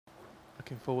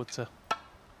Looking forward to a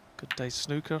good day's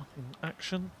snooker in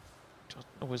action.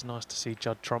 Always nice to see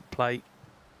Judd trump play.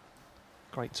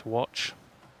 Great to watch.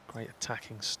 Great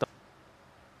attacking stuff.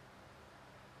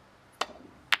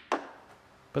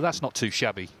 But that's not too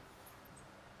shabby.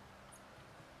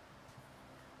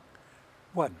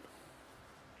 1.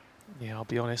 Yeah, I'll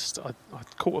be honest. I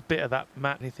caught a bit of that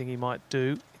Matt. Anything he might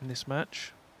do in this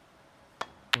match.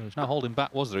 Well, there's no holding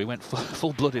back, was there? He went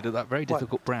full-blooded at that very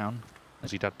difficult Brown,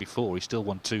 as he'd had before. He still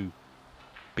won 2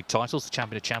 big titles, the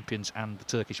Champion of Champions and the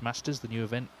Turkish Masters, the new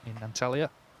event in Antalya.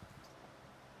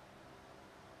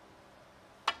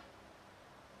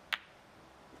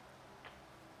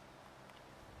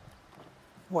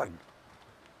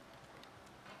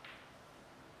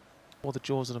 Or the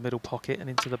jaws of the middle pocket and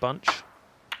into the bunch.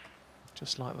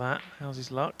 Just like that. How's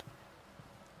his luck?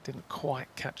 Didn't quite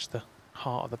catch the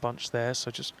heart of the bunch there,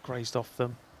 so just grazed off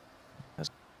them. That's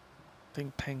a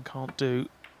thing Peng can't do,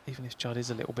 even if Judd is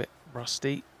a little bit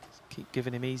rusty. Keep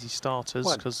giving him easy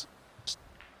starters, because just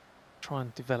try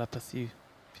and develop a few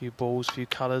balls, few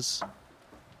colours.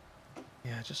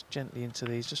 Yeah, just gently into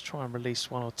these. Just try and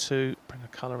release 1 or 2, bring a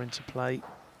colour into play.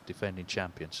 Defending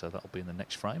champion, so that'll be in the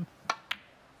next frame.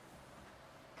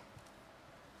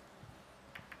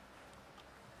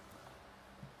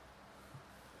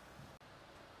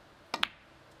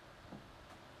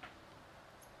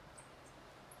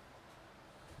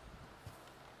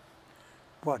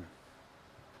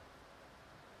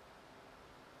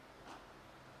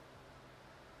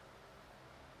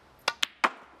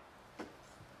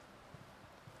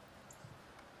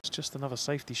 It's just another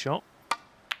safety shot.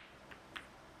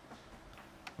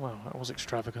 Wow, that was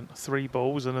extravagant. 3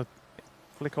 balls and a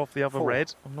flick off the other 4.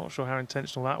 red. I'm not sure how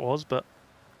intentional that was, but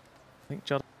I think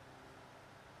Judd.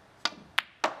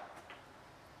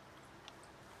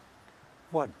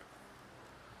 1.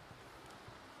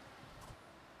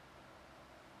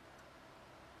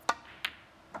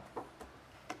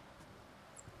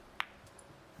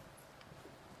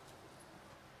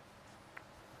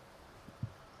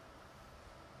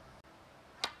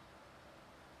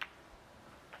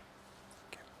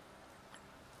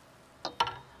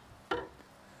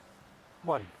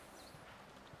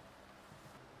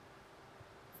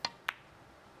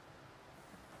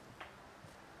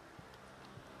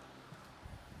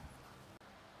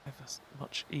 That's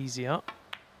much easier.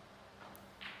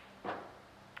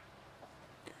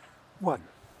 1.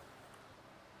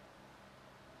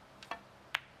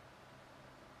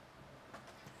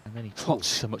 And then he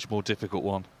pots a much more difficult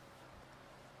one.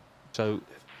 So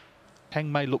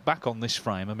Peng may look back on this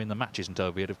frame. I mean, the match isn't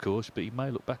over yet, of course, but he may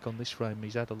look back on this frame.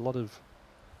 He's had a lot of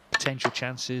potential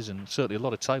chances and certainly a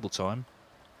lot of table time.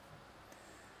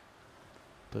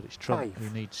 But it's Trump who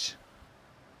needs...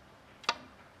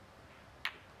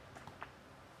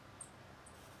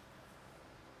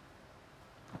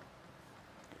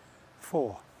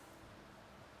 Four.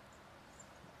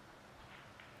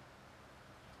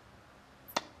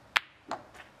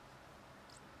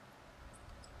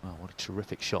 Wow, what a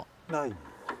terrific shot. 9.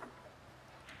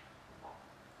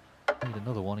 Need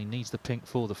another one. He needs the pink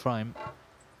for the frame.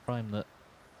 Frame that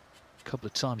a couple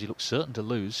of times he looked certain to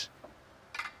lose.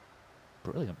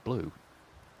 Brilliant blue.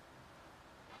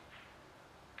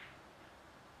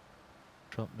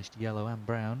 Trump missed yellow and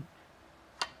brown.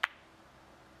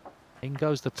 In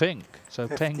goes the pink. So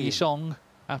 15. Peng Yisong,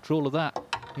 after all of that,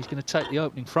 he's going to take the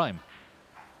opening frame.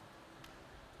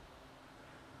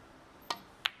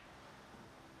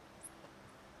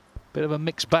 Bit of a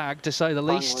mixed bag, to say the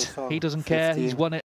least. He doesn't care. He's won it.